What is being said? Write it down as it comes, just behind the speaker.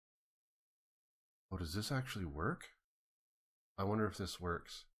Oh, does this actually work? I wonder if this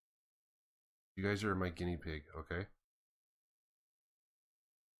works. You guys are my guinea pig, okay?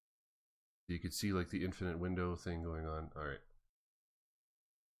 You could see like the infinite window thing going on. All right.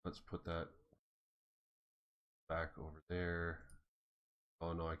 Let's put that back over there.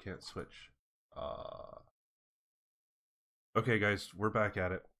 Oh no, I can't switch. Okay guys, we're back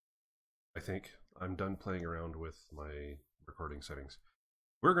at it. I think I'm done playing around with my recording settings.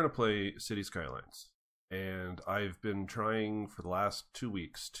 We're gonna play Cities Skylines. And I've been trying for the last 2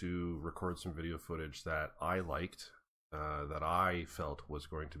 weeks to record some video footage that I liked, that I felt was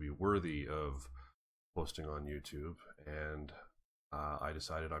going to be worthy of posting on YouTube. And I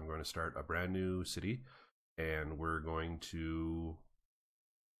decided I'm going to start a brand new city and we're going to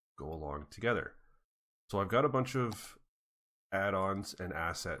go along together. So I've got a bunch of add-ons and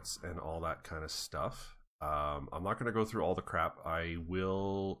assets and all that kind of stuff. I'm not going to go through all the crap. I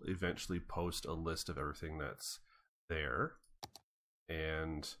will eventually post a list of everything that's there,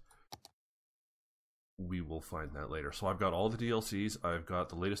 and we will find that later. So I've got all the DLCs. I've got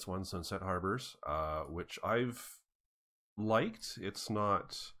the latest one, Sunset Harbors, which I've liked. It's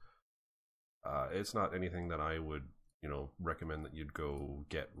not anything that I would, you know, recommend that you'd go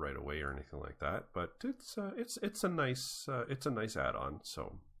get right away or anything like that. But it's a nice add-on.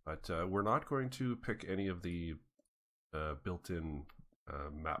 So. But we're not going to pick any of the built-in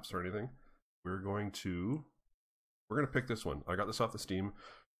maps or anything. We're going to pick this one. I got this off the Steam.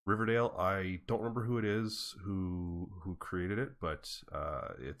 Riverdale. I don't remember who it is who created it, but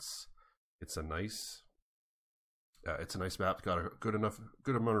it's a nice map. Got a good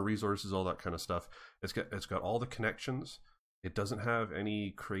amount of resources, all that kind of stuff. It's got all the connections. It doesn't have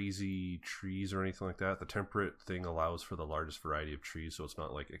any crazy trees or anything like that. The temperate thing allows for the largest variety of trees, so it's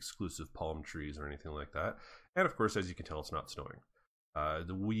not like exclusive palm trees or anything like that. And of course, as you can tell, it's not snowing.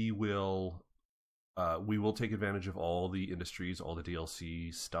 We will take advantage of all the industries, all the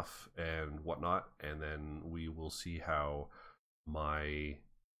DLC stuff and whatnot, and then we will see how my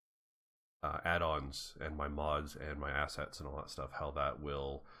add-ons and my mods and my assets and all that stuff, how that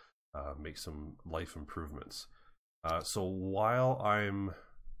will make some life improvements. So while I'm...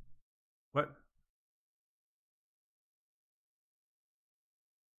 What?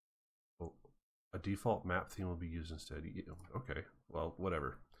 Oh, a default map theme will be used instead. Okay, well,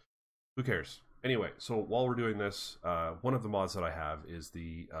 whatever. Who cares? Anyway, so while we're doing this, one of the mods that I have is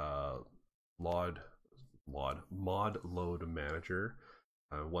the mod load manager.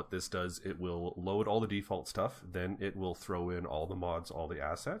 What this does, it will load all the default stuff, then it will throw in all the mods, all the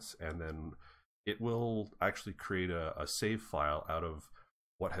assets, and then it will actually create a save file out of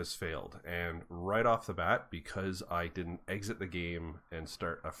what has failed. And right off the bat, because I didn't exit the game and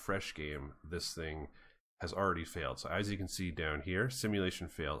start a fresh game, this thing has already failed. So as you can see down here, simulation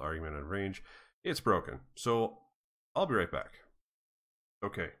failed, argument out of range, it's broken. So I'll be right back.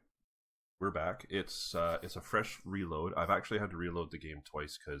 Okay, we're back. It's a fresh reload. I've actually had to reload the game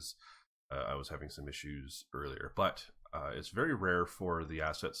twice because I was having some issues earlier, but it's very rare for the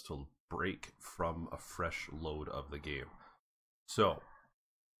assets to break from a fresh load of the game. So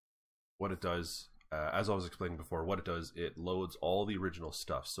what it does, as I was explaining before, what it does, it loads all the original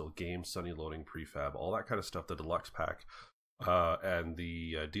stuff. So game, sunny loading, prefab, all that kind of stuff, the deluxe pack, and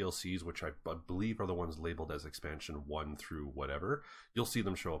the DLCs, which I believe are the ones labeled as expansion 1 through whatever. You'll see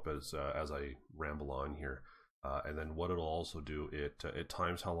them show up as I ramble on here. And then what it'll also do, it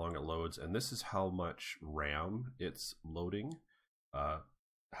times how long it loads, and this is how much RAM it's loading,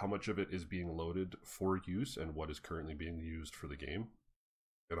 how much of it is being loaded for use and what is currently being used for the game.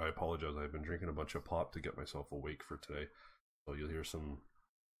 And I apologize, I've been drinking a bunch of pop to get myself awake for today, so you'll hear some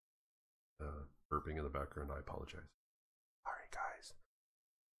burping in the background. I apologize. Sorry guys.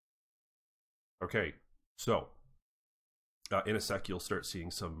 Okay, so in a sec you'll start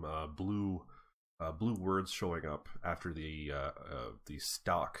seeing some blue words showing up after the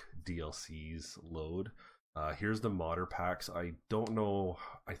stock DLCs load. Here's the modder packs. I don't know.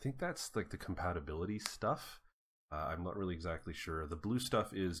 I think that's like the compatibility stuff. I'm not really exactly sure. The blue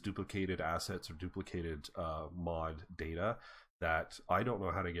stuff is duplicated assets or duplicated mod data that I don't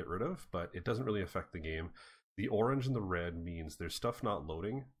know how to get rid of, but it doesn't really affect the game. The orange and the red means there's stuff not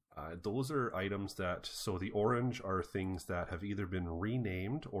loading. Those are items that, so the orange are things that have either been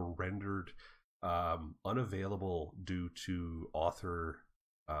renamed or rendered unavailable due to authors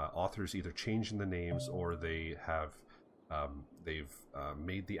either changing the names or they have they've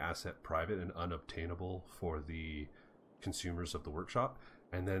made the asset private and unobtainable for the consumers of the workshop.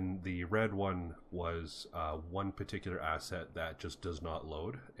 And then the red one was one particular asset that just does not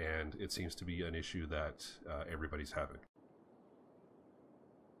load, and it seems to be an issue that everybody's having.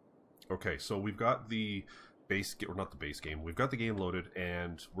 Okay, so we've got the base, or not the base game. We've got the game loaded,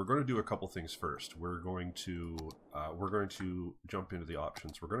 and we're going to do a couple things first. We're going to jump into the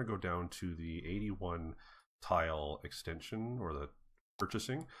options. We're going to go down to the 81 tile extension, or the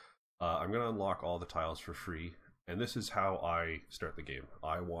purchasing. I'm going to unlock all the tiles for free, and this is how I start the game.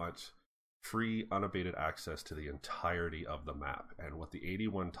 I want free, unabated access to the entirety of the map, and what the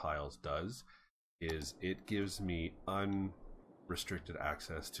 81 tiles does is it gives me unrestricted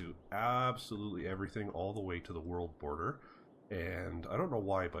access to absolutely everything all the way to the world border. And I don't know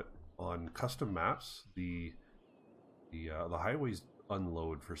why, but on custom maps the highways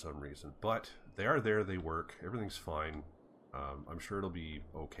unload for some reason, but they are there, they work, everything's fine. I'm sure it'll be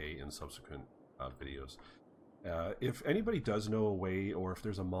okay in subsequent videos. If anybody does know a way, or if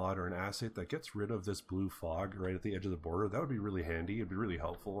there's a mod or an asset that gets rid of this blue fog right at the edge of the border, that would be really handy. It'd be really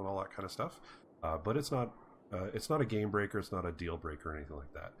helpful and all that kind of stuff. But it's not a game breaker, it's not a deal breaker or anything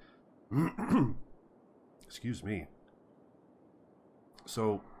like that. Excuse me.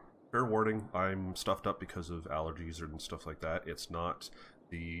 So, fair warning, I'm stuffed up because of allergies and stuff like that. It's not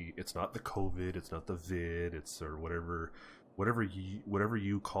the COVID, it's not the vid, it's or whatever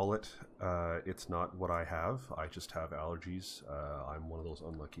you call it. It's not what I have. I just have allergies. I'm one of those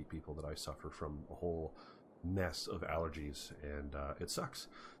unlucky people that I suffer from a whole mess of allergies, and it sucks.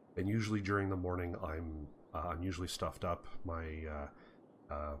 And usually during the morning, I'm usually stuffed up.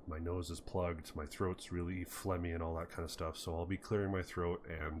 My nose is plugged, my throat's really phlegmy and all that kind of stuff. So I'll be clearing my throat,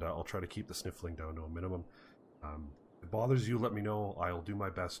 and I'll try to keep the sniffling down to a minimum. If it bothers you, let me know. I'll do my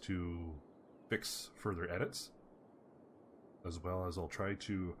best to fix further edits, as well as I'll try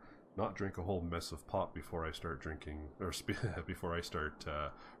to not drink a whole mess of pop before I start drinking, or before I start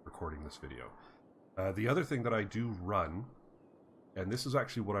recording this video. The other thing that I do run, and this is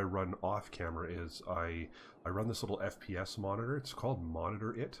actually what I run off camera, is I run this little FPS monitor. It's called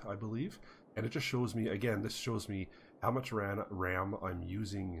Monitor It, I believe, and it just shows me, again, this shows me how much RAM I'm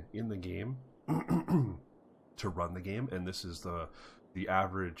using in the game to run the game, and this is the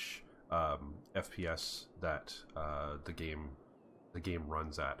average FPS that the game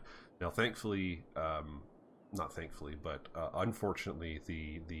runs at. Now, thankfully, not thankfully, but unfortunately,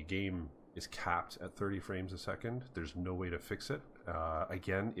 the game is capped at 30 frames a second. There's no way to fix it.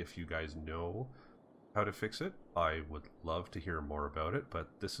 Again, if you guys know how to fix it, I would love to hear more about it, but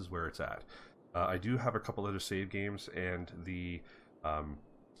this is where it's at. I do have a couple other save games, and the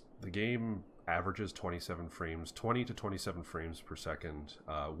game averages 20 to 27 frames per second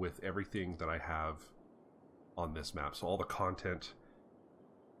with everything that I have on this map. So all the content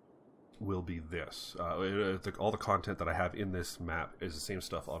will be this. All the content that I have in this map is the same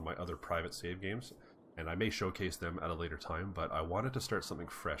stuff on my other private save games, and I may showcase them at a later time, but I wanted to start something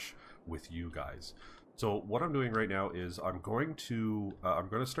fresh with you guys. So what I'm doing right now is I'm going to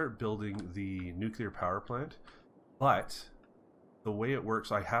start building the nuclear power plant, but the way it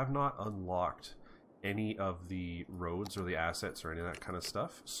works, I have not unlocked any of the roads or the assets or any of that kind of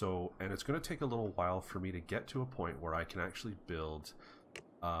stuff. So, and it's going to take a little while for me to get to a point where I can actually build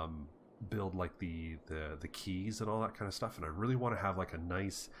like the keys and all that kind of stuff. And I really want to have like a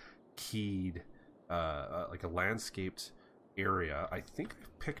nice keyed, like a landscaped area. I think I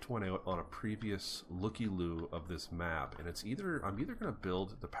picked one out on a previous looky-loo of this map, and I'm either going to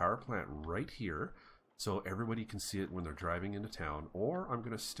build the power plant right here so everybody can see it when they're driving into town, or I'm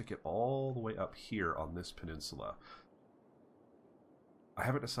going to stick it all the way up here on this peninsula. I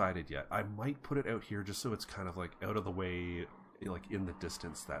haven't decided yet. I might put it out here just so it's kind of like out of the way, like in the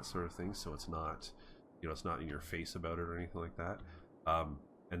distance, that sort of thing, so it's not, it's not in your face about it or anything like that.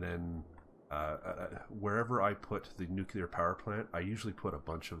 And then wherever I put the nuclear power plant, I usually put a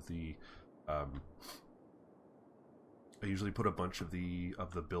bunch of the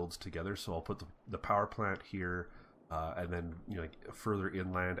builds together. So I'll put the power plant here, and then like further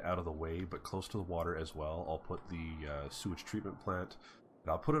inland out of the way, but close to the water as well, I'll put the sewage treatment plant,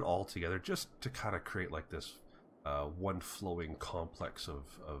 and I'll put it all together just to kind of create like this one flowing complex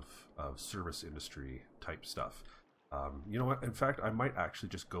of service industry type stuff. You know what? In fact, I might actually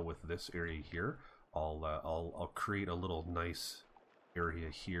just go with this area here. I'll create a little nice area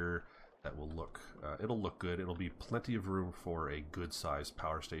here that will look it'll look good. It'll be plenty of room for a good sized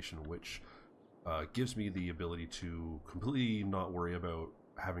power station, which gives me the ability to completely not worry about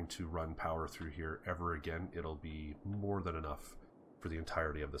having to run power through here ever again. It'll be more than enough for the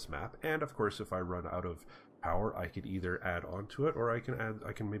entirety of this map. And of course, if I run out of power, I could either add onto it, or I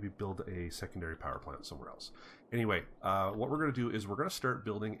can maybe build a secondary power plant somewhere else. Anyway, what we're going to do is we're going to start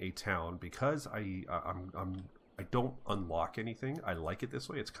building a town, because I don't unlock anything. I like it this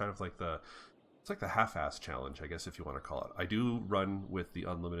way. It's kind of like the it's like the half-ass challenge, I guess, if you want to call it. I do run with the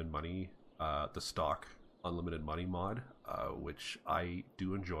unlimited money, the stock unlimited money mod, which I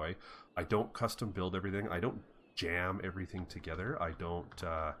do enjoy. I don't custom build everything. I don't jam everything together. I don't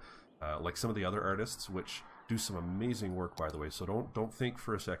like some of the other artists, which do some amazing work, by the way. So don't think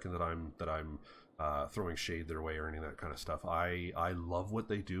for a second that I'm throwing shade their way or any of that kind of stuff. I love what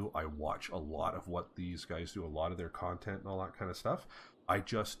they do. I watch a lot of what these guys do, a lot of their content and all that kind of stuff. I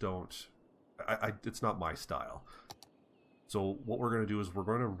just don't. It's not my style. So what we're going to do is we're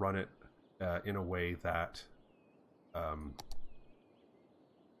going to run it in a way that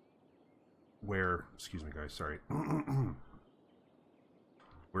where, excuse me guys, sorry.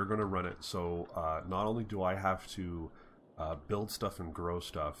 We're going to run it so not only do I have to build stuff and grow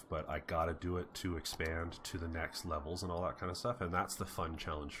stuff, but I got to do it to expand to the next levels and all that kind of stuff, and that's the fun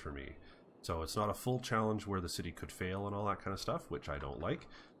challenge for me. So it's not a full challenge where the city could fail and all that kind of stuff, which I don't like.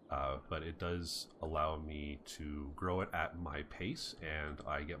 But it does allow me to grow it at my pace, and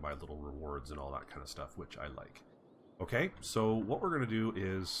I get my little rewards and all that kind of stuff, which I like. Okay, so what we're going to do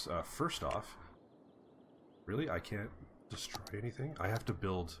is, first off, really, I can't destroy anything? I have to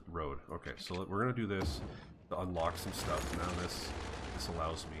build road. Okay, so we're going to do this to unlock some stuff. Now this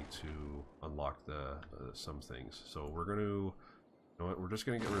allows me to unlock the some things. So we're going to, you know what, we're just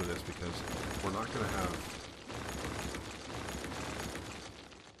going to get rid of this because we're not going to have...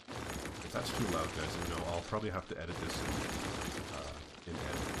 If that's too loud, guys, you know, I'll probably have to edit this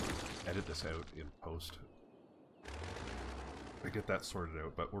edit this out in post. I get that sorted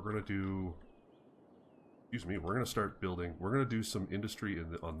out, but we're gonna do. Excuse me. We're gonna start building. We're gonna do some industry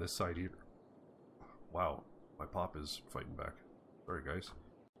on this side here. Wow, my pop is fighting back. Sorry, guys.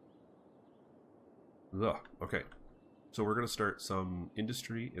 Ugh. Okay, so we're gonna start some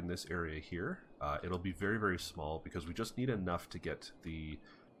industry in this area here. It'll be very, very small because we just need enough to get the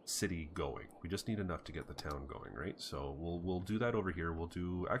city going. We just need enough to get the town going, right? So we'll do that over here. We'll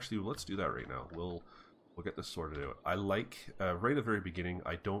do, actually, let's do that right now. We'll get this sorted out. I like right at the very beginning,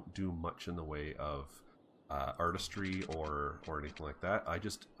 I don't do much in the way of artistry or anything like that. I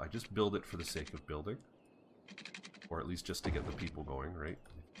just build it for the sake of building, or at least just to get the people going, right?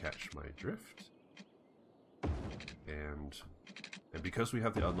 Catch my drift. And because we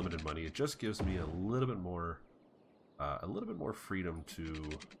have the unlimited money, it just gives me a little bit more freedom to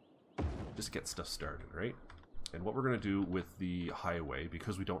just get stuff started, right? And what we're going to do with the highway,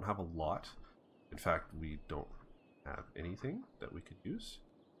 because we don't have a lot, in fact, we don't have anything that we could use,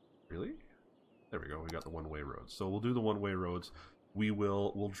 really. There we go, we got the one-way roads. So we'll do the one-way roads.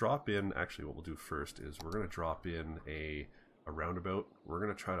 We'll drop in, actually what we'll do first is we're going to drop in a roundabout. We're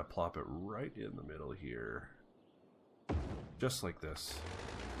going to try to plop it right in the middle here. Just like this.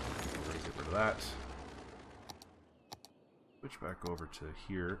 We're going to get rid of that. Switch back over to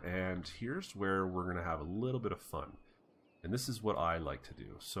here, and here's where we're gonna have a little bit of fun. And this is what I like to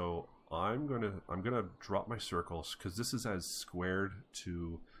do. So I'm gonna drop my circles because this is as squared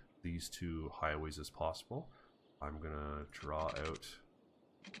to these two highways as possible. I'm gonna draw out.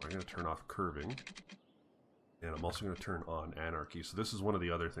 I'm gonna turn off curving, and I'm also gonna turn on anarchy. So this is one of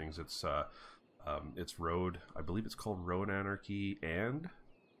the other things. It's road. I believe it's called road anarchy and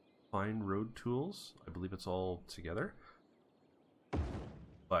fine road tools. I believe it's all together.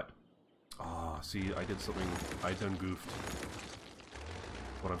 But, see, I did something, I done goofed.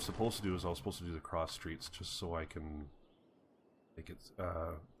 What I'm supposed to do is I was supposed to do the cross streets just so I can make it,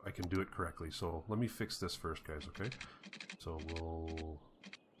 I can do it correctly. So let me fix this first, guys, okay? So we'll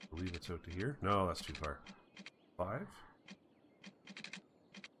believe it's out to here. No, that's too far. 5.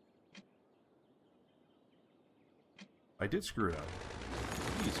 I did screw it up.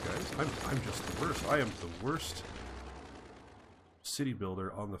 Jeez, guys, I'm just the worst. I am the worst city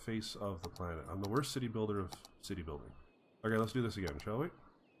builder on the face of the planet. I'm the worst city builder of city building. Okay, let's do this again, shall we?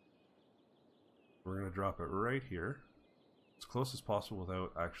 We're going to drop it right here, as close as possible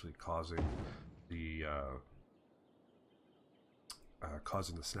without actually causing the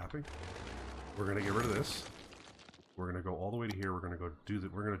snapping. We're going to get rid of this. We're going to go all the way to here. We're going to go do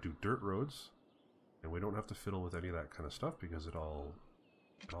we're going to do dirt roads, and we don't have to fiddle with any of that kind of stuff because it all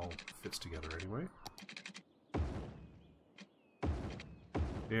fits together anyway.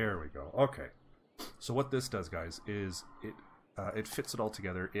 There we go. Okay. So what this does, guys, is it fits it all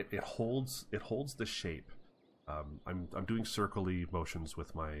together. It holds the shape. I'm doing circle-y motions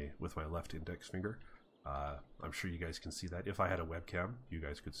with my left index finger. I'm sure you guys can see that. If I had a webcam, you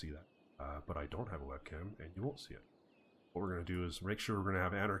guys could see that. But I don't have a webcam, and you won't see it. What we're going to do is make sure we're going to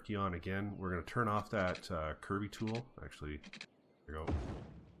have anarchy on again. We're going to turn off that curvy tool. Actually, here we go.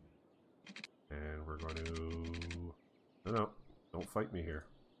 And we're going to... No, don't fight me here.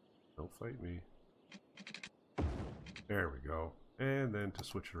 Don't fight me. There we go. And then to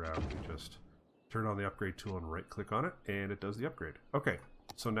switch it around, we just turn on the upgrade tool and right click on it, and it does the upgrade. Okay,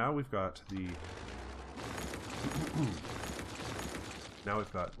 so now we've got the now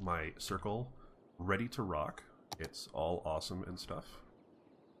we've got my circle ready to rock. It's all awesome and stuff,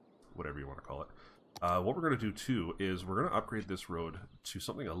 whatever you want to call it. What we're going to do too is we're going to upgrade this road to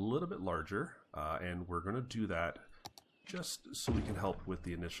something a little bit larger, and we're going to do that just so we can help with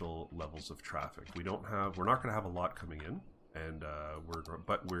the initial levels of traffic. We're not going to have a lot coming in, and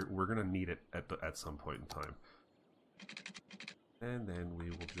we're going to need it at some point in time. And then we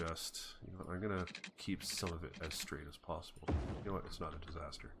will just, you know, I'm going to keep some of it as straight as possible. You know what? It's not a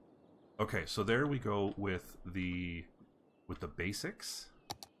disaster. Okay, so there we go with the basics,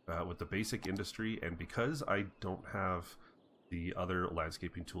 with the basic industry, and because I don't have the other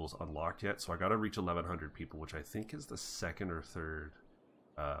landscaping tools unlocked yet, so I got to reach 1,100 people, which I think is the second or third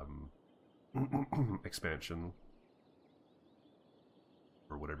expansion,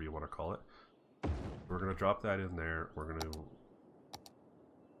 or whatever you want to call it. We're going to drop that in there. We're going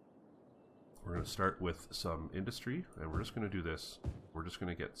to start with some industry, and we're just going to do this. We're just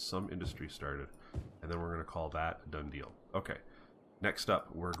going to get some industry started, and then we're going to call that a done deal. Okay. Next up,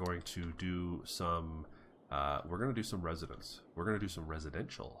 we're going to do some. We're going to do some residence. We're going to do some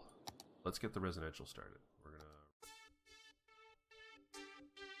residential. Let's get the residential started. We're gonna.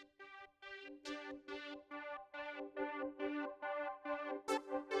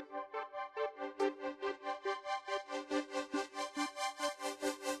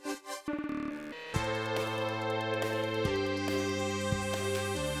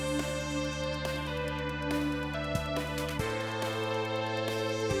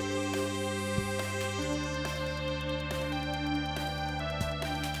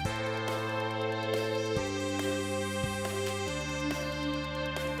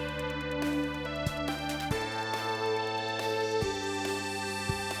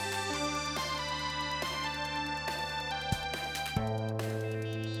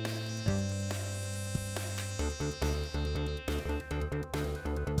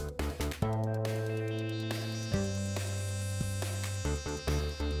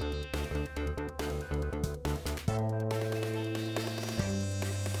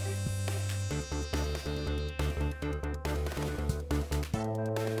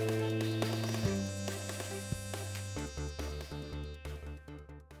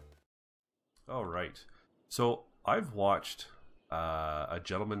 All right. So I've watched a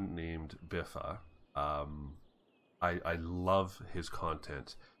gentleman named Biffa. I love his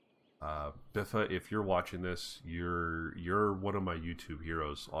content. Biffa, if you're watching this, you're one of my YouTube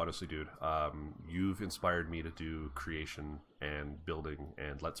heroes. Honestly, dude, you've inspired me to do creation and building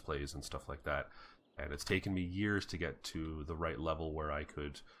and let's plays and stuff like that. And it's taken me years to get to the right level where I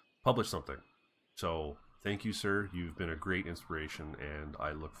could publish something. So thank you, sir. You've been a great inspiration, and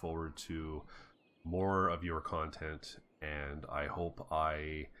I look forward to more of your content, and I hope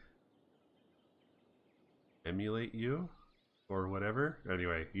I emulate you or whatever.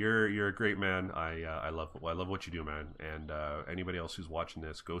 Anyway, you're a great man. I love what you do, man. And anybody else who's watching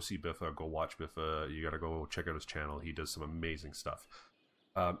this, go see Biffa, go watch Biffa. You gotta go check out his channel. He does some amazing stuff.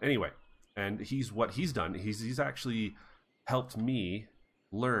 Anyway, and what he's done, he's actually helped me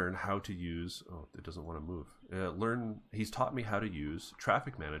learn how to use, oh, it doesn't want to move. He's taught me how to use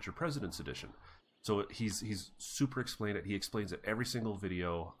Traffic Manager President's Edition. So he's super explained it. He explains it every single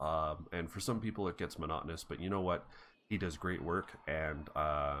video. And for some people it gets monotonous, but you know what? He does great work, and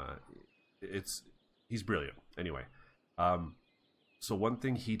he's brilliant. Anyway, so one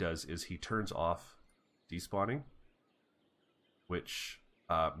thing he does is he turns off despawning, which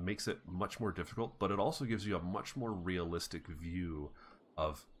makes it much more difficult, but it also gives you a much more realistic view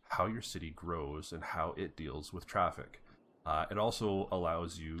of how your city grows and how it deals with traffic. It also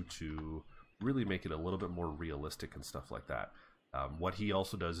allows you to really make it a little bit more realistic and stuff like that. What he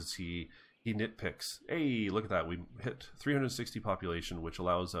also does is he nitpicks, hey, look at that, we hit 360 population, which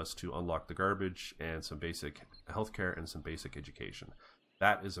allows us to unlock the garbage and some basic healthcare and some basic education.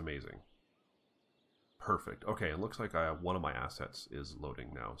 That is amazing. Perfect. Okay, it looks like one of my assets is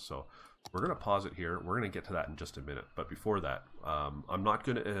loading now, so we're going to pause it here. We're going to get to that in just a minute, but before that, I'm not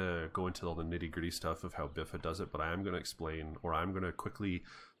going to go into all the nitty-gritty stuff of how Biffa does it, but I am going to explain, or I'm going to quickly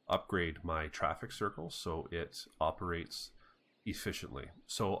upgrade my traffic circle so it operates efficiently.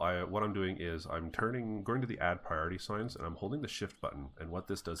 So what I'm doing is I'm going to the add priority signs, and I'm holding the shift button, and what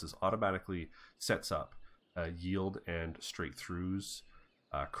this does is automatically sets up yield and straight throughs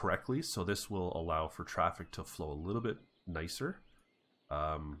correctly, so this will allow for traffic to flow a little bit nicer.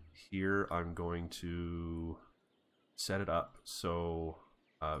 Here I'm going to set it up so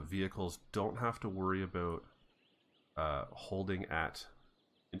vehicles don't have to worry about holding at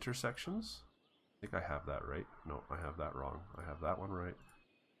intersections. I think I have that right. No, I have that wrong. I have that one right.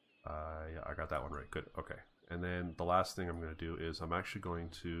 Yeah, I got that one right. Good. Okay. And then the last thing I'm going to do is I'm actually going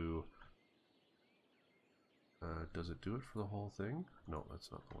to... does it do it for the whole thing? No,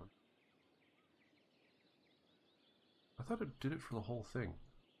 that's not the one. I thought it did it for the whole thing.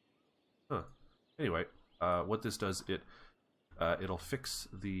 Huh. Anyway, what this does, it'll fix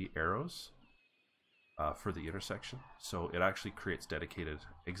the arrows for the intersection. So it actually creates dedicated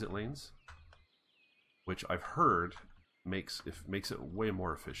exit lanes, which I've heard makes it way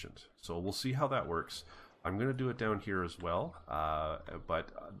more efficient. So we'll see how that works. I'm going to do it down here as well, but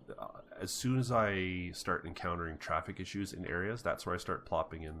as soon as I start encountering traffic issues in areas, that's where I start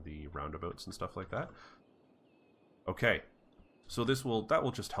plopping in the roundabouts and stuff like that. Okay, so that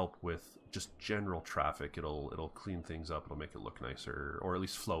will just help with just general traffic. It'll clean things up. It'll make it look nicer, or at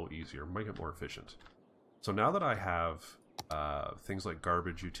least flow easier, make it more efficient. So now that I have things like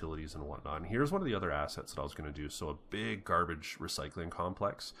garbage utilities and whatnot, and here's one of the other assets that I was going to do. So a big garbage recycling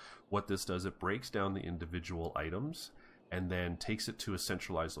complex. What this does, it breaks down the individual items and then takes it to a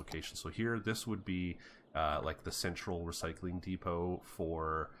centralized location. So here, this would be like the central recycling depot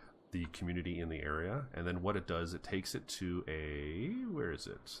for the community in the area. And then what it does, it takes it to a... where is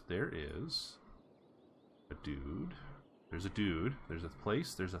it? There is a dude. There's a dude. There's a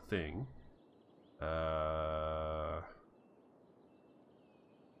place. There's a thing.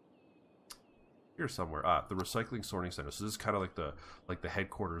 Here somewhere. The recycling sorting center. So this is kind of like the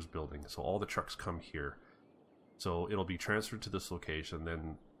headquarters building. So all the trucks come here. So it'll be transferred to this location.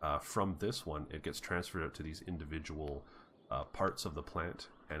 Then from this one, it gets transferred out to these individual parts of the plant,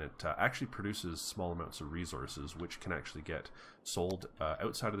 and it actually produces small amounts of resources, which can actually get sold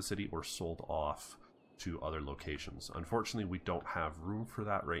outside of the city or sold off to other locations. Unfortunately, we don't have room for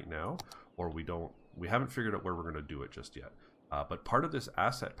that right now, or we haven't figured out where we're going to do it just yet. But part of this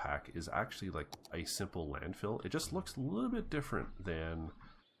asset pack is actually like a simple landfill. It just looks a little bit different than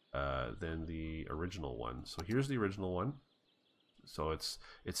the original one. So here's the original one. So it's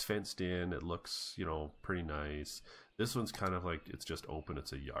fenced in. It looks, you know, pretty nice. This one's kind of like, it's just open.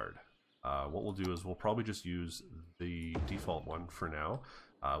 It's a yard. What we'll do is we'll probably just use the default one for now.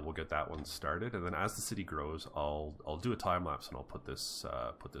 We'll get that one started, and then as the city grows, I'll do a time lapse and I'll put this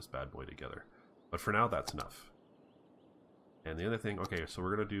bad boy together. But for now, that's enough. And the other thing, okay, so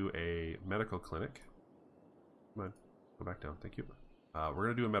we're gonna do a medical clinic. Come on, go back down. Thank you. We're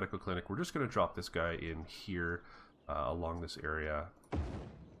gonna do a medical clinic. We're just gonna drop this guy in here along this area.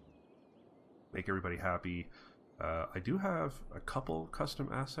 Make everybody happy. I do have a couple custom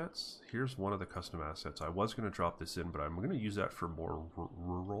assets. Here's one of the custom assets. I was going to drop this in, but I'm going to use that for more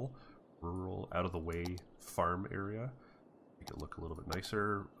rural, out of the way farm area. Make it look a little bit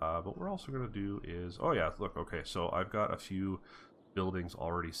nicer. But what we're also going to do is, oh yeah, look, okay, so I've got a few buildings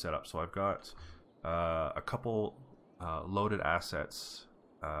already set up. So I've got a couple loaded assets.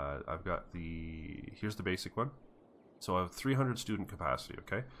 I've got here's the basic one. So I have 300 student capacity,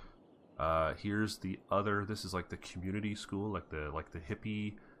 okay? Here's the other. This is like the community school, like the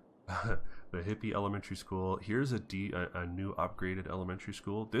hippie, the hippie elementary school. Here's a new upgraded elementary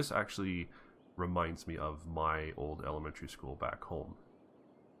school. This actually reminds me of my old elementary school back home.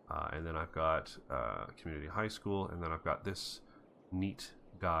 And then I've got community high school, and then I've got this neat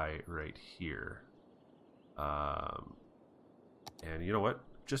guy right here. And you know what?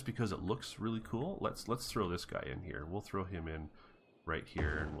 Just because it looks really cool, let's throw this guy in here. We'll throw him in right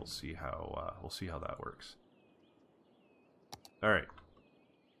here, and we'll see how that works. All right.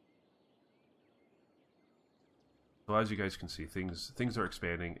 So as you guys can see, things are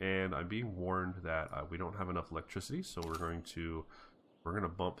expanding, and I'm being warned that we don't have enough electricity, so we're going to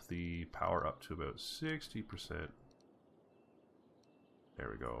bump the power up to about 60%. There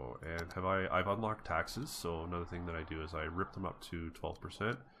we go. And I've unlocked taxes, so another thing that I do is I rip them up to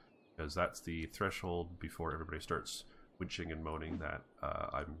 12%, because that's the threshold before everybody starts winching and moaning that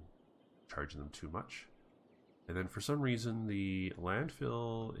I'm charging them too much. And then for some reason the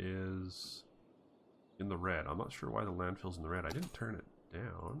landfill is in the red. I'm not sure why the landfill's in the red. I didn't turn it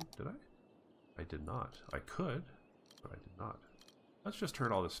down, did I? I did not. I could, but I did not. Let's just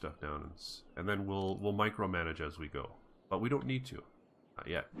turn all this stuff down, and then we'll micromanage as we go. But we don't need to. Not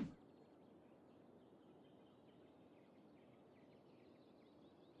yet.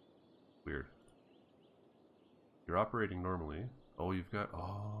 Weird. You're operating normally. Oh, you've got...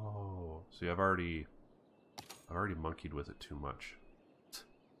 oh. See, I've already monkeyed with it too much.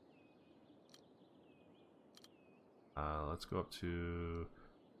 Let's go up to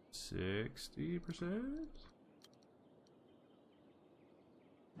 60%.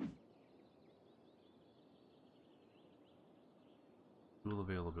 Tool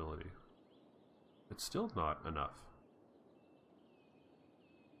availability. It's still not enough.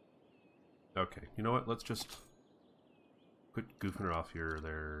 Okay, you know what? Let's just quit goofing it off here.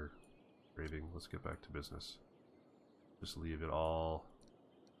 They're raving. Let's get back to business. Just leave it all.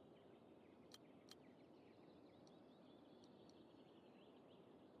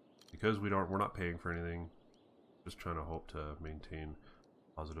 Because we're not paying for anything. Just trying to hope to maintain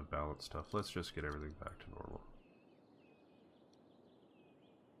positive balance stuff. Let's just get everything back to normal.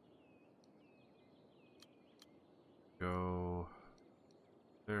 Go.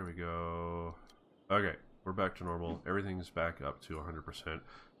 There we go. Okay, we're back to normal. Everything's back up to 100%.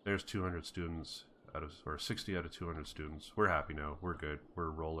 There's 200 students out of, or 60 out of 200 students. We're happy now. We're good. We're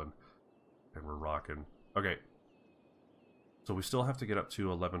rolling and we're rocking. Okay. So we still have to get up to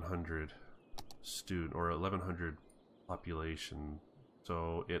 1100 student or 1100 population.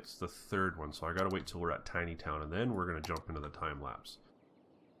 So it's the third one. So I gotta wait till we're at Tiny Town and then we're gonna jump into the time lapse.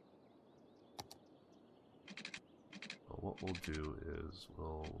 What we'll do is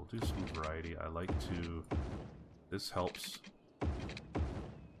we'll do some variety. I like to. This helps.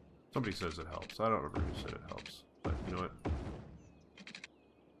 Somebody says it helps. I don't remember who said it helps, but you know what?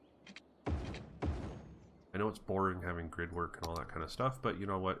 I know it's boring having grid work and all that kind of stuff, but you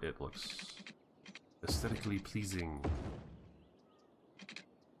know what? It looks aesthetically pleasing,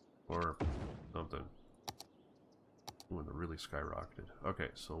 or something. Ooh, and it really skyrocketed. Okay,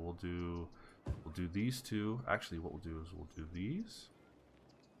 so we'll do these two. Actually, what we'll do is we'll do these.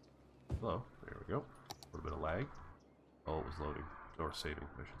 Hello, there we go. A little bit of lag. Oh, it was loading or saving,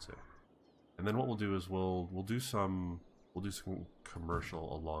 I should say. And then what we'll do is we'll do some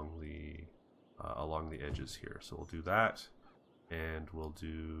commercial along the edges here. So we'll do that, and we'll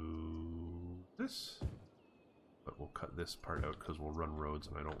do this. But we'll cut this part out because we'll run roads,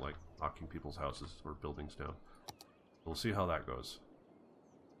 and I don't like knocking people's houses or buildings down. We'll see how that goes.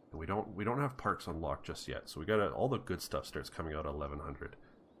 And we don't have parks unlocked just yet, so we gotta, all the good stuff starts coming out at 1100.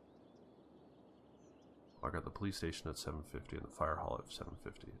 I got the police station at 750 and the fire hall at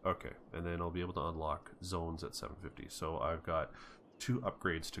 750. Okay, and then I'll be able to unlock zones at 750. So I've got 2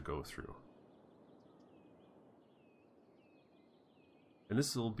 upgrades to go through. And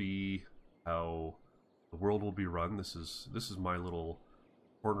this will be how the world will be run. This is my little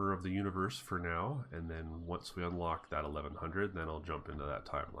corner of the universe for now, and then once we unlock that 1100, then I'll jump into that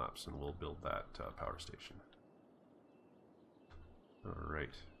time lapse and we'll build that power station.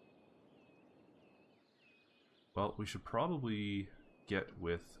 Alright. Well, we should probably get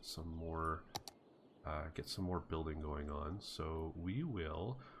with some more building going on, so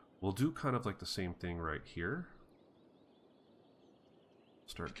we'll do kind of like the same thing right here.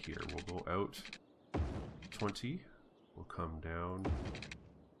 Start here. We'll go out 20, we'll come down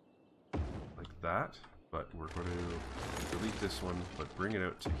like that, but we're going to delete this one, but bring it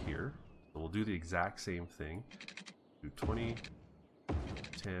out to here. So we'll do the exact same thing. Do 20,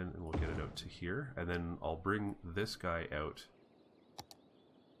 10, and we'll get it out to here. And then I'll bring this guy out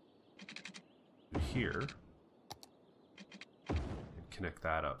to here and connect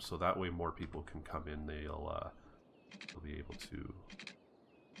that up. So that way more people can come in. They'll be able to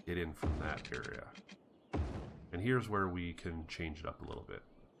get in from that area. And here's where we can change it up a little bit.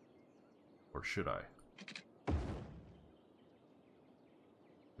 Or should I? You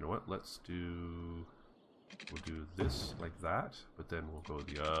know what? We'll do this like that, but then we'll go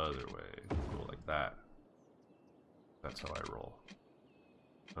the other way. We'll go like that. That's how I roll.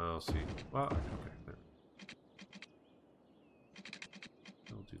 I'll see. Well, okay, there.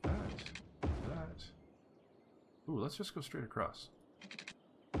 We'll do that. Ooh, let's just go straight across.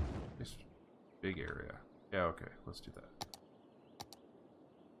 Nice big area. Yeah, okay, let's do that.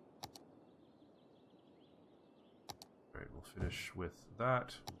 Alright, we'll finish with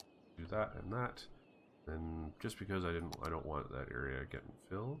that. Do that and that. And just because I don't want that area getting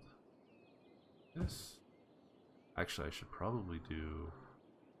filled. This. Actually, I should probably do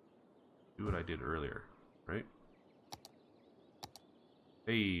what I did earlier, right?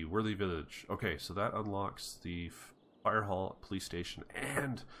 Hey, Worthy Village. Okay, so that unlocks the fire hall, police station,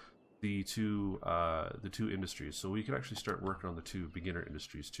 and the two industries. So we can actually start working on the 2 beginner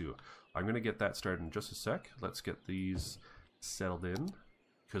industries too. I'm gonna get that started in just a sec. Let's get these settled in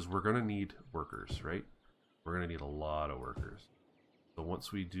because we're gonna need workers, right? We're gonna need a lot of workers. So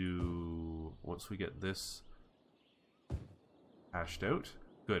once we get this hashed out,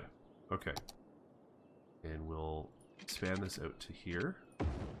 good. Okay, and we'll expand this out to here.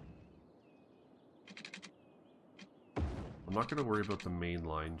 I'm not going to worry about the main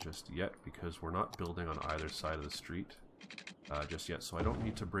line just yet because we're not building on either side of the street just yet, so I don't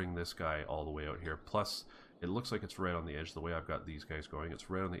need to bring this guy all the way out here. Plus, It looks like it's right on the edge. The way I've got these guys going, it's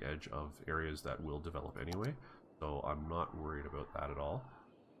right on the edge of areas that will develop anyway. So I'm not worried about that at all.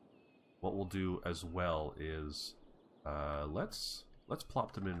 What we'll do as well is let's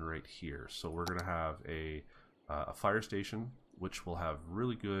plop them in right here. So we're going to have a fire station, which will have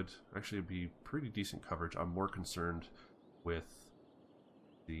really good, actually it'd be pretty decent coverage. I'm more concerned with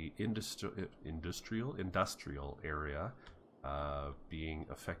the industrial area being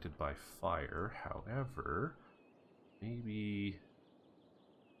affected by fire. However, maybe,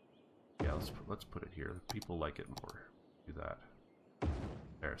 yeah, let's put it here. People like it more. Do that.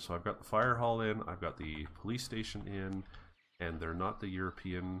 There. So I've got the fire hall in. I've got the police station in, and they're not the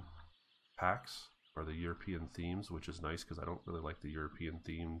European packs or the European themes, which is nice because I don't really like the European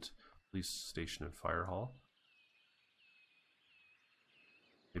themed police station and fire hall.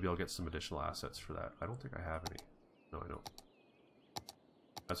 Maybe I'll get some additional assets for that. I don't think I have any. No, I don't.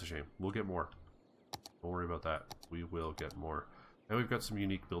 That's a shame. We'll get more. Don't worry about that. We will get more. And we've got some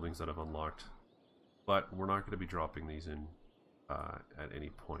unique buildings that have unlocked, but we're not going to be dropping these in at any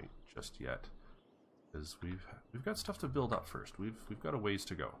point just yet, because we've got stuff to build up first. We've got a ways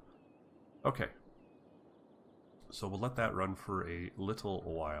to go. Okay. So we'll let that run for a little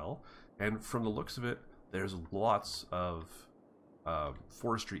while, and from the looks of it, there's lots of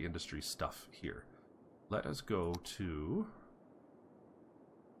forestry industry stuff here. Let us go to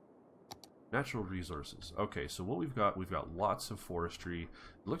natural resources. Okay, so what we've got lots of forestry.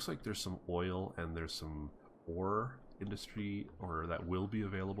 It looks like there's some oil and there's some ore industry, or that will be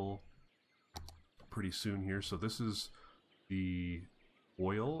available pretty soon here. So this is the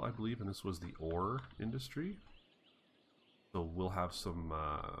oil, I believe, and this was the ore industry. So we'll have some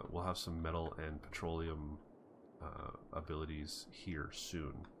metal and petroleum abilities here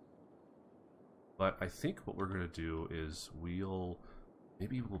soon. But I think what we're going to do is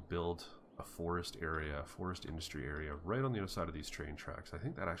maybe we'll build a forest industry area right on the other side of these train tracks. I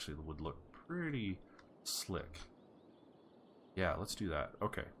think that actually would look pretty slick. Yeah, let's do that.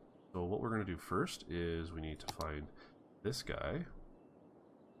 Okay, so what we're going to do first is we need to find this guy.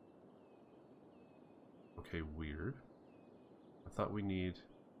 Okay, weird. I thought we need...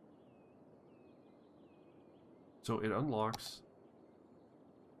 So it unlocks...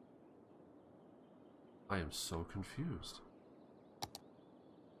 I am so confused.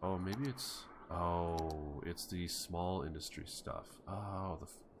 Oh, maybe it's... Oh, it's the small industry stuff. Oh,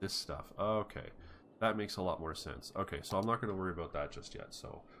 this stuff. Okay. That makes a lot more sense. Okay, so I'm not going to worry about that just yet.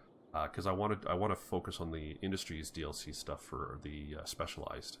 So, because I want to focus on the industries DLC stuff for the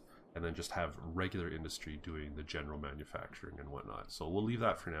specialized, and then just have regular industry doing the general manufacturing and whatnot. So we'll leave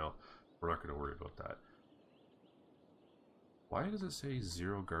that for now. We're not going to worry about that. Why does it say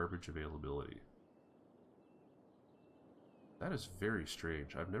 0 garbage availability? That is very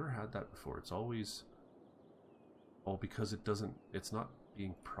strange. I've never had that before. It's always... Oh, because it's not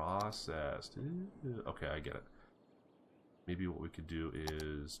being processed. Okay, I get it. Maybe what we could do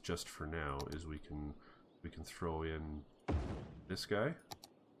is, just for now, is we can throw in this guy.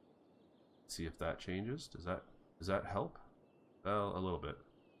 See if that changes. Does that help? Well, a little bit.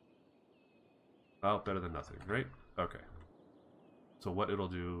 Well, better than nothing, right? Okay. So what it'll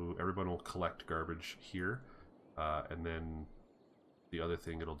do, everyone will collect garbage here, and then the other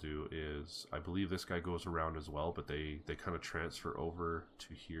thing it'll do is, I believe this guy goes around as well, but they kind of transfer over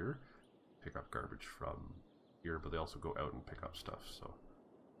to here, pick up garbage from here, but they also go out and pick up stuff, so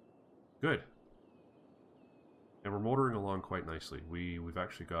good. And we're motoring along quite nicely. We've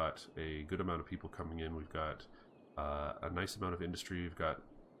actually got a good amount of people coming in. We've got a nice amount of industry. We've got,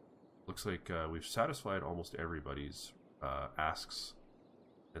 looks like we've satisfied almost everybody's asks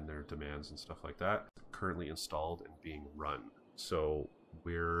and their demands and stuff like that. Currently installed and being run. So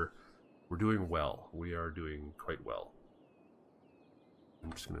we're doing well. We are doing quite well.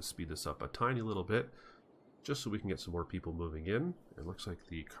 I'm just going to speed this up a tiny little bit, just so we can get some more people moving in. It looks like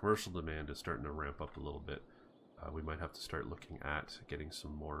the commercial demand is starting to ramp up a little bit. We might have to start looking at getting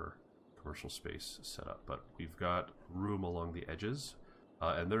some more commercial space set up, but we've got room along the edges,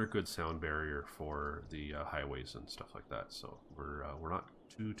 and they're a good sound barrier for the highways and stuff like that. So we're not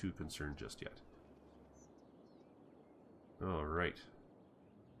too concerned just yet. All right.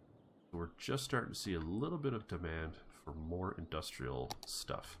 So we're just starting to see a little bit of demand for more industrial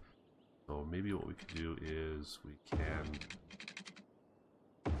stuff. So maybe what we could do is we can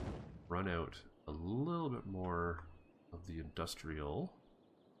run out a little bit more of the industrial.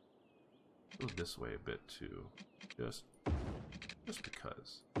 Go this way a bit too, just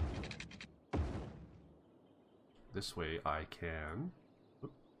because. This way I can.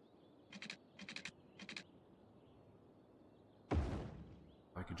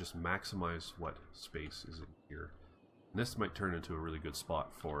 I could just just maximize what space is in here. And this might turn into a really good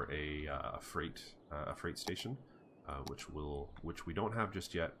spot for a freight station, which we don't have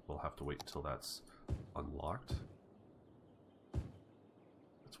just yet. We'll have to wait until that's unlocked.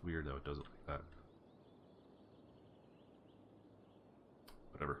 It's weird though, it does it like that.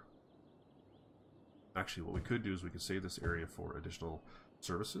 Whatever. Actually, what we could do is we could save this area for additional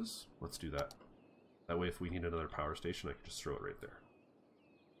services. Let's do that. That way, if we need another power station, I can just throw it right there.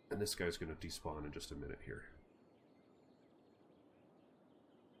 And this guy's going to despawn in just a minute here.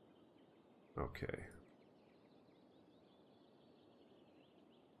 Okay.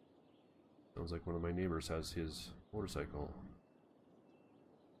 Sounds like one of my neighbors has his motorcycle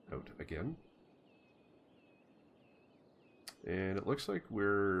out again. And it looks like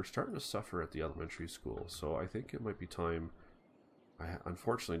we're starting to suffer at the elementary school, so I think it might be time,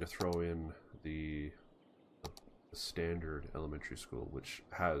 unfortunately, to throw in the standard elementary school, which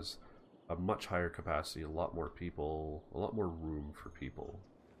has a much higher capacity, a lot more people, a lot more room for people.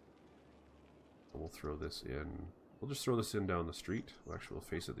 So we'll throw this in. We'll just throw this in down the street. Actually, we'll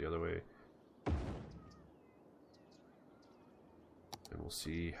face it the other way. And we'll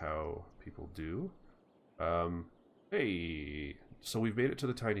see how people do. Hey, so we've made it to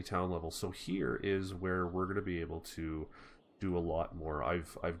the tiny town level. So here is where we're going to be able to do a lot more.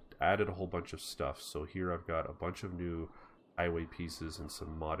 I've added a whole bunch of stuff. So here I've got a bunch of new highway pieces and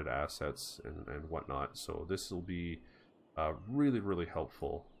some modded assets and whatnot. So this will be really, really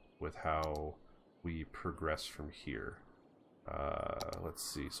helpful with how we progress from here. Let's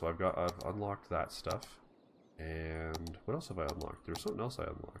see. So I've unlocked that stuff. And what else have I unlocked? There's something else I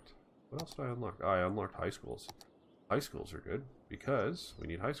unlocked. What else did I unlock? Oh, I unlocked high schools. High schools are good because we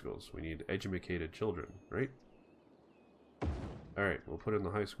need high schools. We need educated children, right? Alright, we'll put in the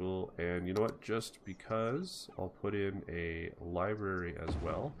high school, and you know what? Just because, I'll put in a library as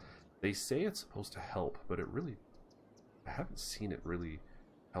well. They say it's supposed to help, but it really, I haven't seen it really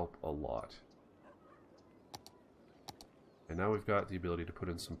help a lot. And now we've got the ability to put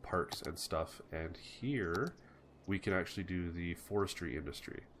in some parks and stuff, and here we can actually do the forestry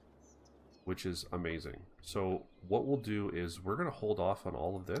industry, which is amazing. So what we'll do is we're going to hold off on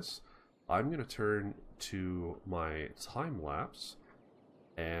all of this. I'm going to turn to my time lapse,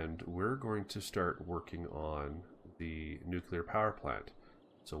 and we're going to start working on the nuclear power plant.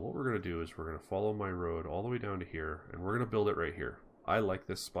 So what we're going to do is we're going to follow my road all the way down to here, and we're going to build it right here. I like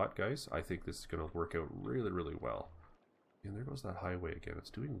this spot, guys. I think this is going to work out really, really well. And there goes that highway again.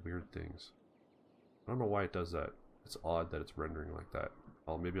 It's doing weird things. I don't know why it does that. It's odd that it's rendering like that.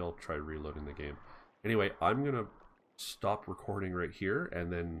 Maybe I'll try reloading the game. Anyway, I'm going to stop recording right here,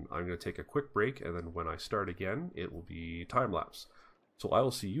 and then I'm going to take a quick break, and then when I start again, it will be time lapse. So I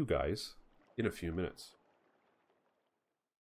will see you guys in a few minutes.